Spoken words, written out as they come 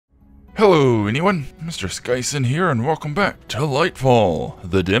Hello anyone, Mr. Skyson here and welcome back to Lightfall,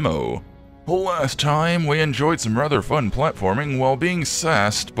 the demo. Last time we enjoyed some rather fun platforming while being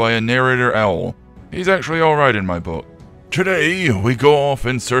sassed by a narrator owl. He's actually alright in my book. Today we go off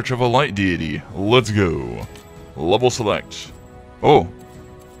in search of a light deity. Let's go. Level select. Oh,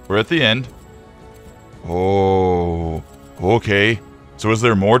 we're at the end. Oh, okay. So is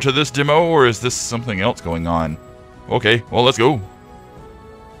there more to this demo or is this something else going on? Okay, well let's go.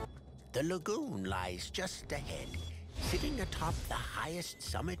 The lagoon lies just ahead, sitting atop the highest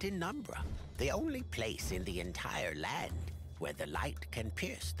summit in Numbra, the only place in the entire land where the light can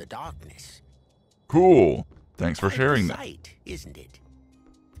pierce the darkness. Cool. Thanks for sharing that. Sight, isn't it?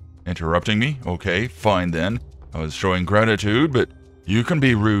 Interrupting me? Okay, fine then. I was showing gratitude, but you can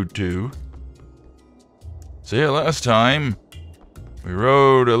be rude too. So yeah, last time we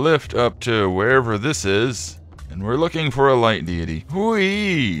rode a lift up to wherever this is. And we're looking for a light deity.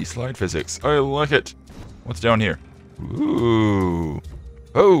 Whee! Slide physics. I like it. What's down here? Ooh.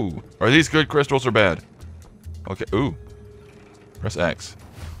 Oh! Are these good crystals or bad? Okay. Ooh. Press X.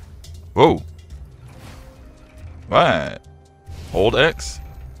 Whoa. What? Hold X?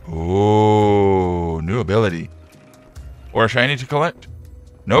 Oh, new ability. Or a shiny to collect?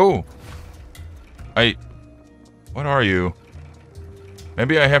 No. What are you?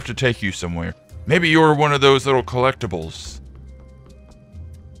 Maybe I have to take you somewhere. Maybe you were one of those little collectibles.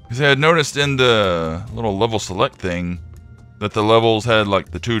 Because I had noticed in the little level select thing that the levels had like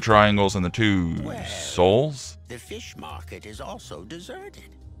the 2 triangles and the 2 souls. The fish market is also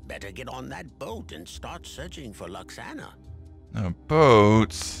deserted. Better get on that boat and start searching for Luxana.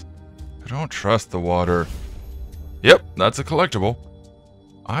 Boats? I don't trust the water. Yep, that's a collectible.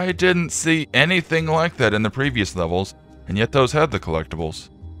 I didn't see anything like that in the previous levels, and yet those had the collectibles.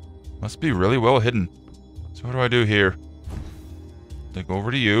 Must be really well hidden. So what do I do here? Then go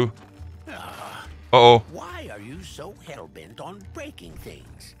over to you. Uh-oh. Why are you so hell-bent on breaking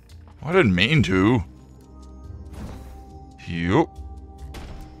things? I didn't mean to. Yup.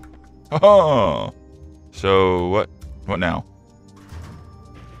 Haha. So what now?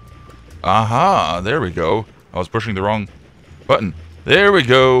 Aha, there we go. I was pushing the wrong button. There we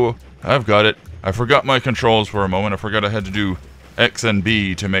go. I've got it. I forgot my controls for a moment. I forgot I had to do X and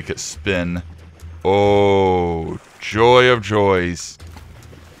B to make it spin. Oh, joy of joys.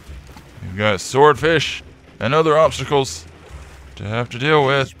 We've got swordfish and other obstacles to have to deal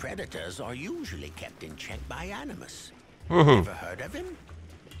with. These predators are usually kept in check by Animus. Woohoo. Ever heard of him?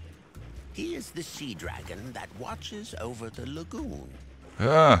 He is the sea dragon that watches over the lagoon.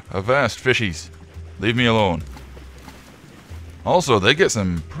 Ah, avast fishies. Leave me alone. Also, they get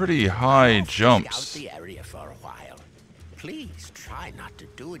some pretty high jumps. Out the area for a while. Please try not to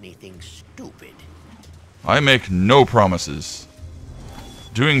do anything stupid. I make no promises.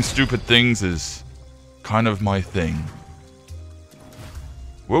 Doing stupid things is kind of my thing.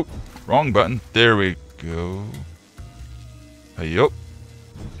 Whoop, wrong button. There we go. Hey up.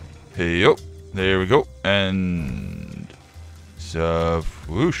 Hey up. There we go. And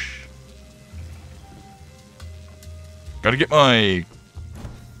whoosh. Gotta get my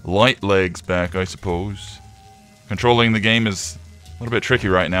light legs back, I suppose. Controlling the game is a little bit tricky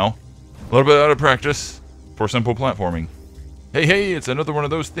right now. A little bit out of practice for simple platforming. Hey, it's another one of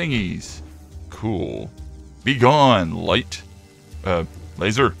those thingies. Cool. Be gone, light.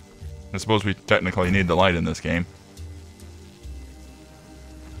 Laser. I suppose we technically need the light in this game.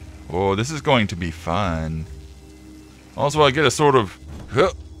 Oh, this is going to be fun. Also, I get a sort of...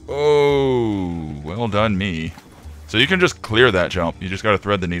 Oh, well done me. So you can just clear that jump. You just gotta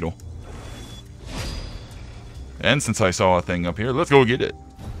thread the needle. And since I saw a thing up here, let's go get it.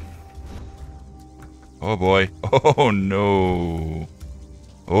 Oh boy. Oh no.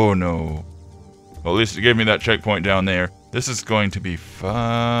 Oh no. Well, at least it gave me that checkpoint down there. This is going to be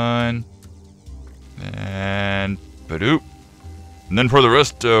fun. And... Badoop. And then for the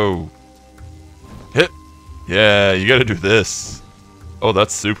rest, hit. Yeah, you gotta do this. Oh,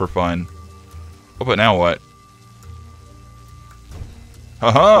 that's super fun. Oh, but now what?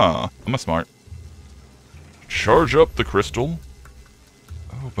 Haha! I'm a smart. Charge up the crystal.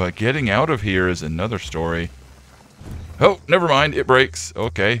 Oh, but getting out of here is another story. Oh, never mind, it breaks.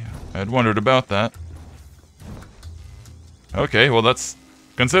 Okay, I had wondered about that. Okay, well that's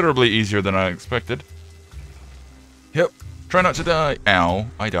considerably easier than I expected. Yep, try not to die. Ow,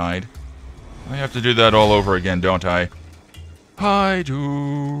 I died. I have to do that all over again, don't I? I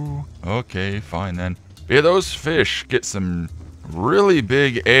do. Okay, fine then. But yeah, those fish get some really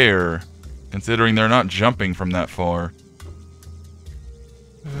big air, considering they're not jumping from that far.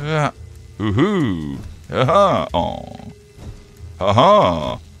 Woohoo! Haha! Aw!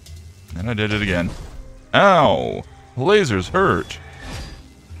 Haha! And I did it again. Ow! Lasers hurt.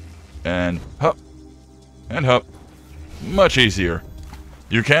 And hup. And hup. Much easier.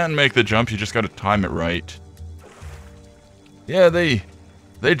 You can make the jump, you just gotta time it right. Yeah, they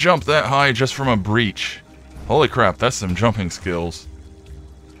jump that high just from a breach. Holy crap, that's some jumping skills.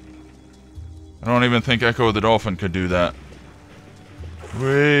 I don't even think Echo the Dolphin could do that.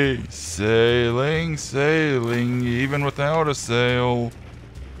 Way sailing, sailing, even without a sail.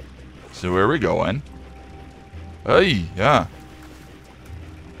 So where are we going? Hey, yeah.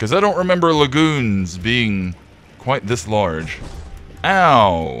 Because I don't remember lagoons being quite this large.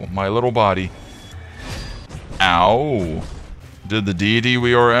 Ow, my little body. Ow. Did the deity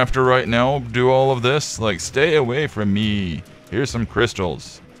we are after right now do all of this? Like, stay away from me. Here's some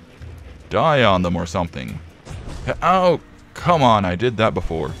crystals. Die on them or something. Ow, come on, I did that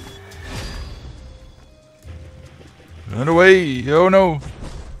before. Run away, oh no.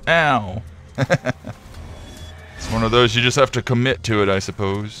 Ow. It's one of those you just have to commit to it, I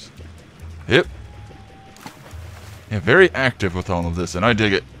suppose. Yep. Yeah, very active with all of this, and I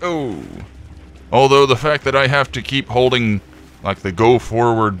dig it. Oh. Although the fact that I have to keep holding, like, the go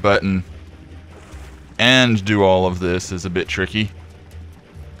forward button and do all of this is a bit tricky.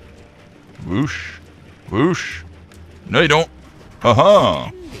 Whoosh. Whoosh. No, you don't.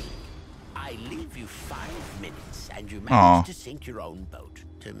 Aha. I leave you 5 minutes, and you managed to sink your own boat.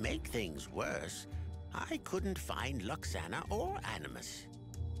 To make things worse, I couldn't find Luxana or Animus.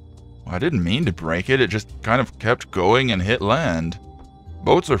 I didn't mean to break it. It just kind of kept going and hit land.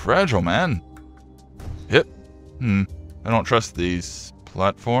 Boats are fragile, man. Yep. I don't trust these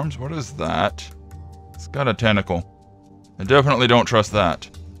platforms. What is that? It's got a tentacle. I definitely don't trust that.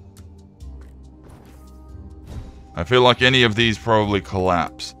 I feel like any of these probably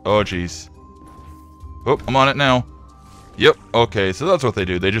collapse. Oh, jeez. Oh, I'm on it now. Yep, okay, so that's what they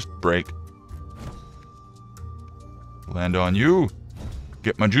do. They just break. Land on you.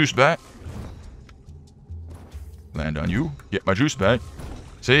 Get my juice back. Land on you. Get my juice back.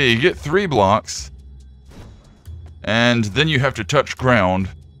 See, you get 3 blocks. And then you have to touch ground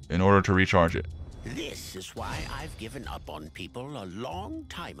in order to recharge it. This is why I've given up on people a long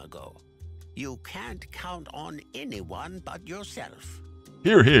time ago. You can't count on anyone but yourself.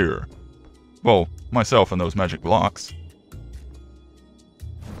 Hear, hear. Well, myself and those magic blocks.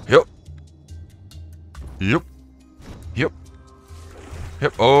 Yep. Yep. Yep.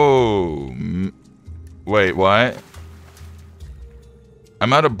 Yep. Oh. Wait, what?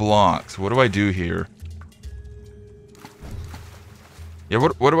 I'm out of blocks. What do I do here? Yeah,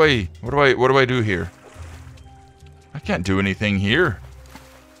 what do I do here? I can't do anything here.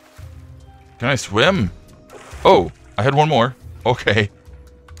 Can I swim? Oh, I had 1 more. Okay.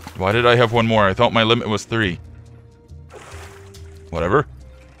 Why did I have 1 more? I thought my limit was 3. Whatever.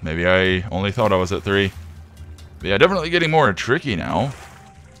 Maybe I only thought I was at 3. But yeah, definitely getting more tricky now.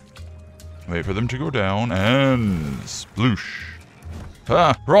 Wait for them to go down and sploosh.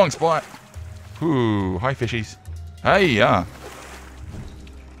 Ah, wrong spot. Ooh, hi fishies. Hiya.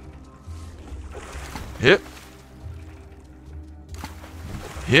 Hip.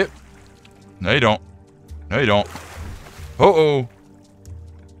 Hip. No, you don't. No, you don't. Uh-oh.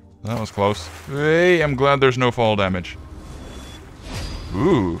 That was close. Hey, I'm glad there's no fall damage.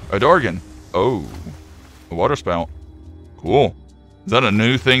 Ooh, a Dargan. Oh, a water spout. Cool. Is that a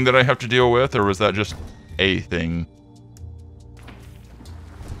new thing that I have to deal with, or was that just a thing?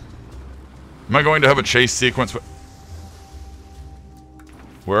 Am I going to have a chase sequence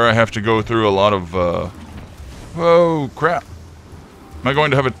where I have to go through a lot of, whoa, crap. Am I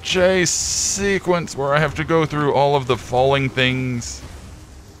going to have a chase sequence where I have to go through all of the falling things?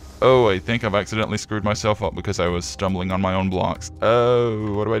 Oh, I think I've accidentally screwed myself up because I was stumbling on my own blocks.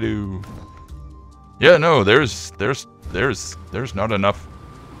 Oh, what do I do? Yeah, no, there's not enough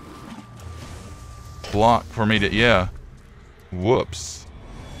block for me to, yeah. Whoops.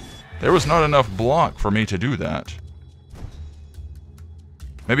 There was not enough block for me to do that.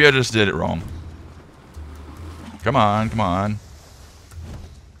 Maybe I just did it wrong. Come on, come on.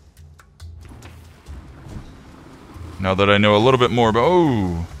 Now that I know a little bit more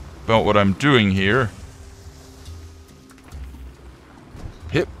about what I'm doing here.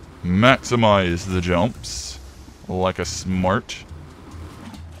 Hip. Maximize the jumps. Like a smart.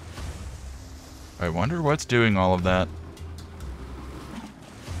 I wonder what's doing all of that.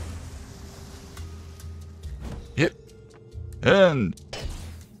 Hip. And.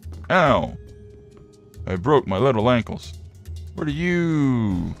 Ow. I broke my little ankles. What are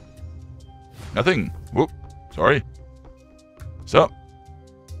you? Nothing. Whoop. Sorry. Sup?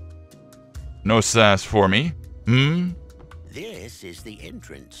 No sass for me. Hmm? This is the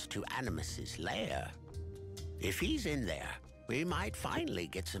entrance to Animus's lair. If he's in there, we might finally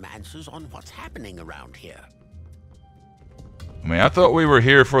get some answers on what's happening around here. I mean, I thought we were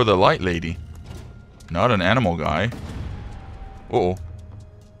here for the light lady, not an animal guy. Uh-oh.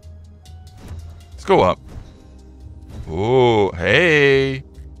 Let's go up. Oh, hey.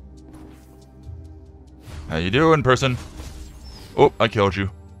 How you doing, person? Oh, I killed you.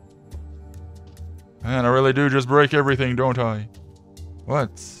 Man, I really do just break everything, don't I?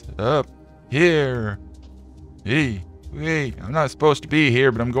 What's up here? Hey, hey, I'm not supposed to be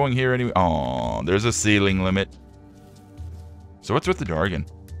here, but I'm going here anyway. Aw, there's a ceiling limit. So what's with the Dargan?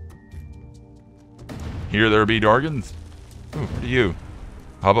 Here there be Dargans? Ooh, what are you?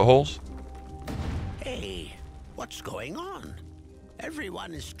 Hobbit holes? Hey, what's going on?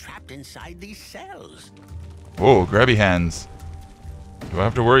 Everyone is trapped inside these cells. Oh, grabby hands. Do I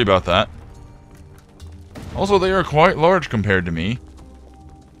have to worry about that? Also, they are quite large compared to me.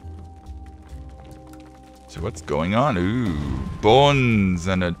 So what's going on? Ooh, bones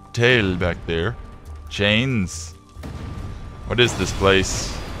and a tail back there. Chains. What is this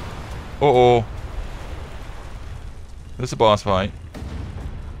place? Uh-oh. This is a boss fight.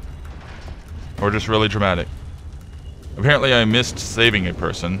 Or just really dramatic. Apparently I missed saving a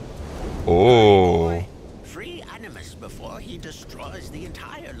person. Oh. Free Animus before he destroys the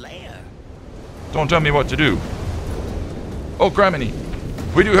entire lair. Don't tell me what to do. Oh, criminy.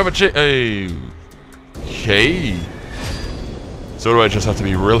 We do have a okay. So do I just have to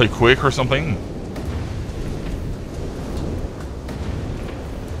be really quick or something?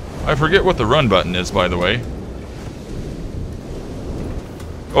 I forget what the run button is, by the way.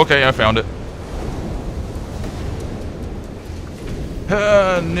 Okay, I found it.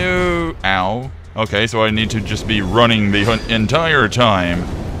 No. Ow. Okay, so I need to just be running the entire time.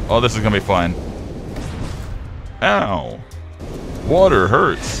 Oh, this is gonna be fun. Ow. Water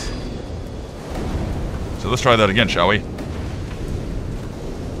hurts. So let's try that again, shall we?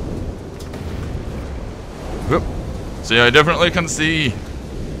 Whoop. See, I definitely can see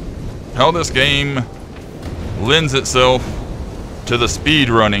how this game lends itself to the speed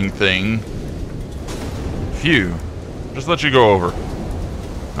running thing. Phew. Just let you go over.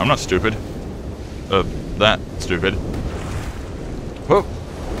 I'm not stupid. That stupid. Whoop.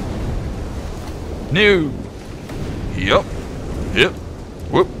 New. Yup. Hip.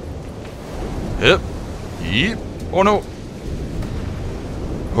 Whoop. Hip. Yep. Oh no.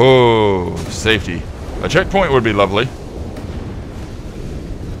 Oh, safety. A checkpoint would be lovely.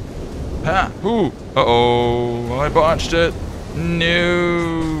 Ha! Ooh! Uh-oh! I botched it!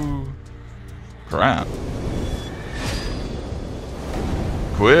 No! Crap.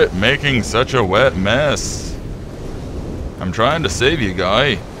 Quit making such a wet mess. I'm trying to save you,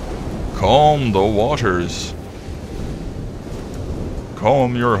 guy. Calm the waters.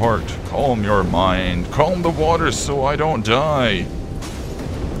 Calm your heart. Calm your mind. Calm the waters so I don't die.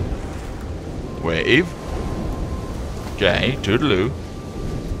 Wave. Okay, toodaloo.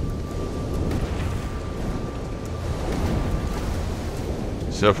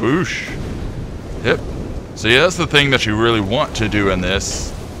 Safoosh. Yep. See, that's the thing that you really want to do in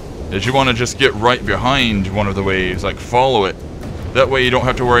this, is you want to just get right behind one of the waves, like follow it. That way you don't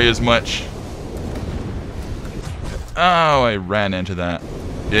have to worry as much. Oh, I ran into that.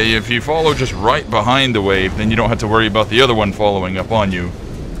 Yeah, if you follow just right behind the wave, then you don't have to worry about the other one following up on you.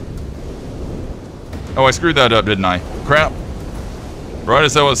 Oh, I screwed that up, didn't I? Crap. Right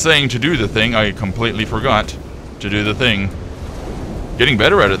as I was saying to do the thing, I completely forgot to do the thing. Getting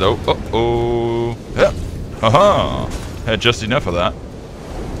better at it, though. Uh-oh. Yep. Haha. Had just enough of that.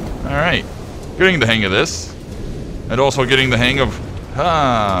 Alright. Getting the hang of this. And also getting the hang of,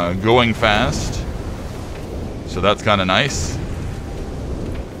 going fast. So that's kind of nice.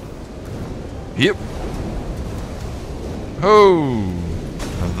 Yep. Oh.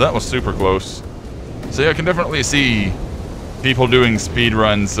 That was super close. See, I can definitely see people doing speed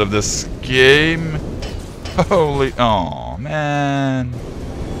runs of this game. Holy, oh man,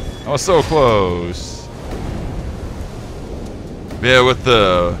 I was so close. Yeah, with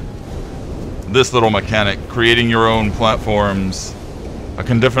this little mechanic, creating your own platforms, I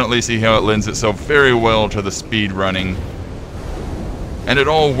can definitely see how it lends itself very well to the speed running, and it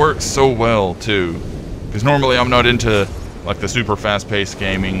all works so well too. Because normally I'm not into like the super fast-paced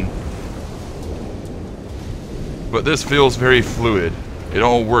gaming. But this feels very fluid. It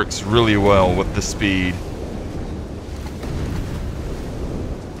all works really well with the speed.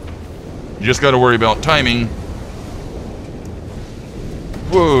 You just gotta worry about timing.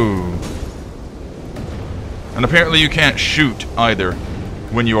 Whoa. And apparently you can't shoot either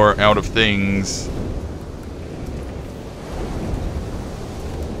when you are out of things.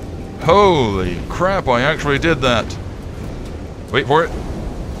 Holy crap, I actually did that. Wait for it.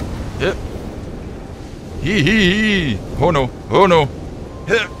 Hit. Hee hee hee. Oh no. Oh no.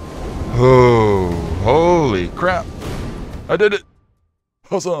 Hit. Oh, holy crap. I did it.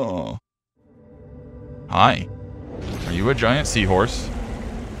 Huzzah. Hi. Are you a giant seahorse?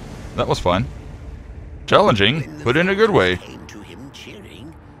 That was fun. Challenging, but in a good way. Came to him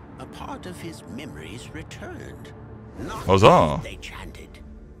cheering, a part of his memories returned. Not Huzzah. they chanted.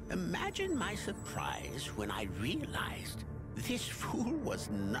 Imagine my surprise when I realized this fool was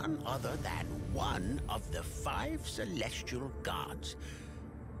none other than one of the 5 celestial gods.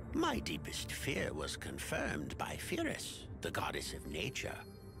 My deepest fear was confirmed by Pyrrhus, the goddess of nature.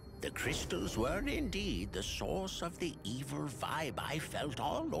 The crystals were indeed the source of the evil vibe I felt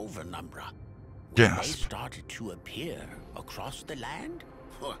all over Numbra. When they Gasp. started to appear across the land,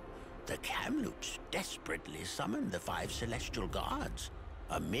 the Kamloops desperately summoned the 5 celestial gods.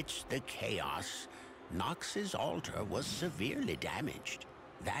 Amidst the chaos, Nox's altar was severely damaged.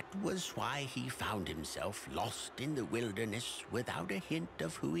 That was why he found himself lost in the wilderness without a hint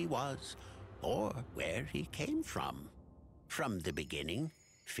of who he was or where he came from. From the beginning,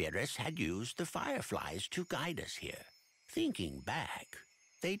 Pyrrhus had used the fireflies to guide us here. Thinking back,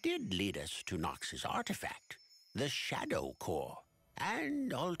 they did lead us to Nox's artifact, the Shadow Core,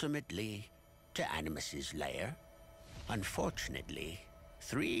 and ultimately to Animus's lair. Unfortunately,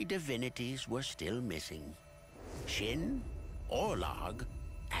 3 divinities were still missing: Shin, Orlog,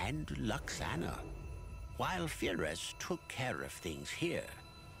 and Luxana. While Pyrrhus took care of things here,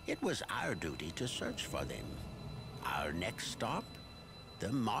 it was our duty to search for them. Our next stop,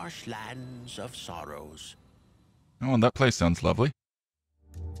 the Marshlands of Sorrows. Oh, that place sounds lovely.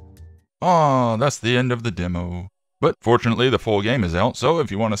 Ah, that's the end of the demo. But fortunately, the full game is out, so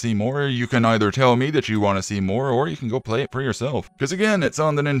if you want to see more, you can either tell me that you want to see more, or you can go play it for yourself. Because again, it's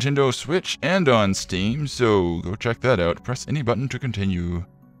on the Nintendo Switch and on Steam, so go check that out. Press any button to continue.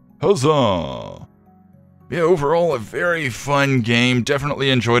 Huzzah! Yeah, overall, a very fun game. Definitely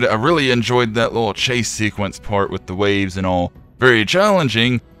enjoyed it. I really enjoyed that little chase sequence part with the waves and all. Very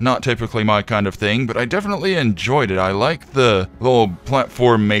challenging, not typically my kind of thing, but I definitely enjoyed it. I like the little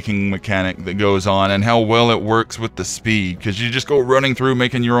platform making mechanic that goes on and how well it works with the speed, because you just go running through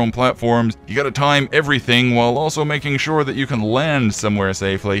making your own platforms. You gotta time everything while also making sure that you can land somewhere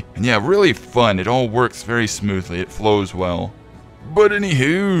safely. And yeah, really fun. It all works very smoothly. It flows well. But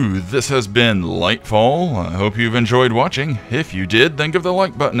anywho, this has been Lightfall. I hope you've enjoyed watching. If you did, then give the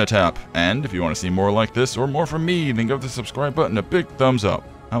like button a tap. And if you want to see more like this or more from me, then give the subscribe button a big thumbs up.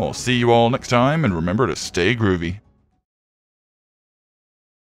 I will see you all next time, and remember to stay groovy.